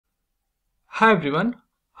Hi everyone,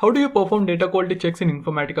 how do you perform data quality checks in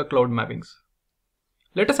Informatica Cloud Mappings?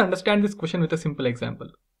 Let us understand this question with a simple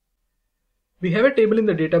example. We have a table in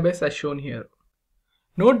the database as shown here.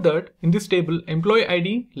 Note that in this table, employee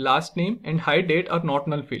ID, last name and hire date are not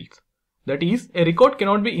null fields. That is, a record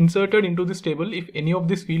cannot be inserted into this table if any of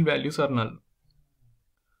these field values are null.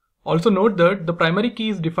 Also note that the primary key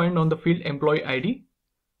is defined on the field employee ID.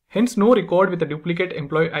 Hence, no record with a duplicate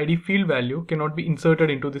employee ID field value cannot be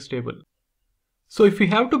inserted into this table. So if we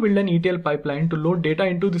have to build an ETL pipeline to load data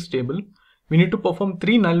into this table, we need to perform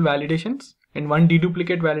 3 null validations and 1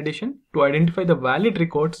 deduplicate validation to identify the valid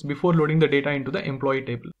records before loading the data into the employee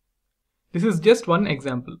table. This is just one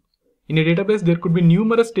example. In a database, there could be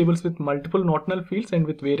numerous tables with multiple not null fields and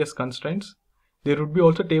with various constraints. There would be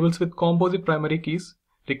also tables with composite primary keys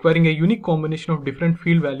requiring a unique combination of different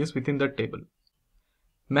field values within that table.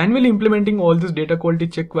 Manually implementing all these data quality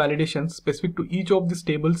check validations specific to each of these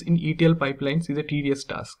tables in ETL pipelines is a tedious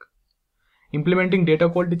task. Implementing data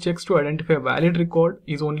quality checks to identify a valid record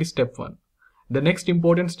is only step 1. The next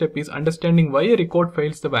important step is understanding why a record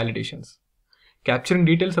fails the validations. Capturing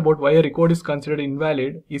details about why a record is considered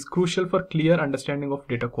invalid is crucial for clear understanding of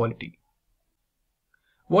data quality.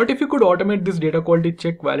 What if you could automate this data quality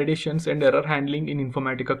check validations and error handling in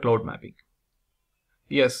Informatica Cloud Mapping?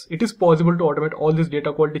 Yes, it is possible to automate all these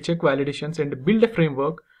data quality check validations and build a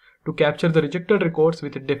framework to capture the rejected records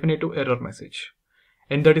with a definitive error message.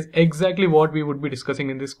 And that is exactly what we would be discussing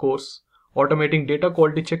in this course, automating data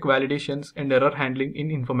quality check validations and error handling in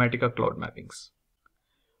Informatica Cloud Mappings.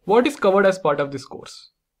 What is covered as part of this course?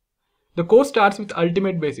 The course starts with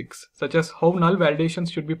ultimate basics, such as how null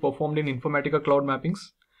validations should be performed in Informatica Cloud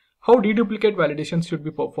Mappings, how deduplicate validations should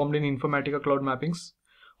be performed in Informatica Cloud Mappings,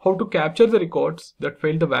 how to capture the records that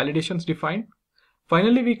fail the validations defined.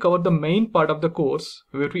 Finally, we cover the main part of the course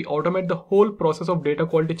where we automate the whole process of data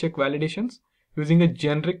quality check validations using a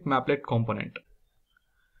generic maplet component.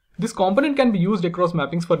 This component can be used across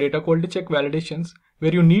mappings for data quality check validations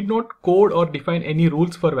where you need not code or define any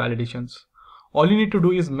rules for validations. All you need to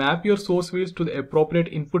do is map your source fields to the appropriate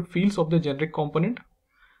input fields of the generic component.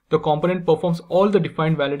 The component performs all the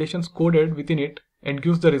defined validations coded within it and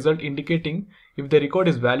gives the result indicating if the record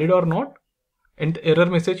is valid or not, and the error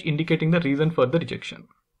message indicating the reason for the rejection.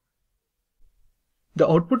 The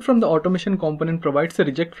output from the automation component provides a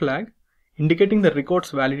reject flag indicating the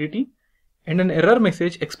record's validity and an error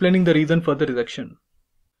message explaining the reason for the rejection.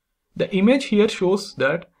 The image here shows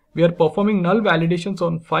that we are performing null validations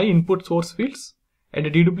on 5 input source fields and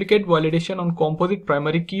a deduplicate validation on composite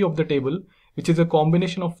primary key of the table, which is a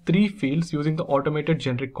combination of 3 fields using the automated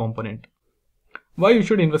generic component. Why you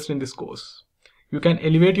should invest in this course? You can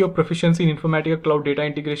elevate your proficiency in Informatica Cloud Data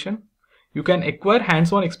Integration. You can acquire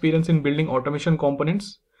hands-on experience in building automation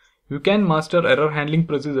components. You can master error handling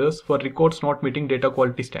procedures for records not meeting data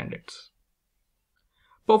quality standards.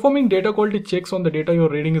 Performing data quality checks on the data you're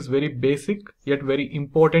reading is very basic yet very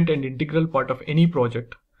important and integral part of any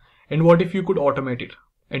project. And what if you could automate it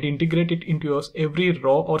and integrate it into your every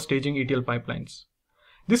raw or staging ETL pipelines?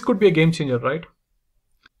 This could be a game changer, right?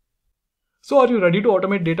 So are you ready to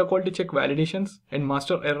automate data quality check validations and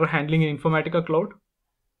master error handling in Informatica Cloud?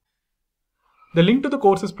 The link to the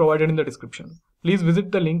course is provided in the description. Please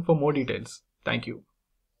visit the link for more details. Thank you.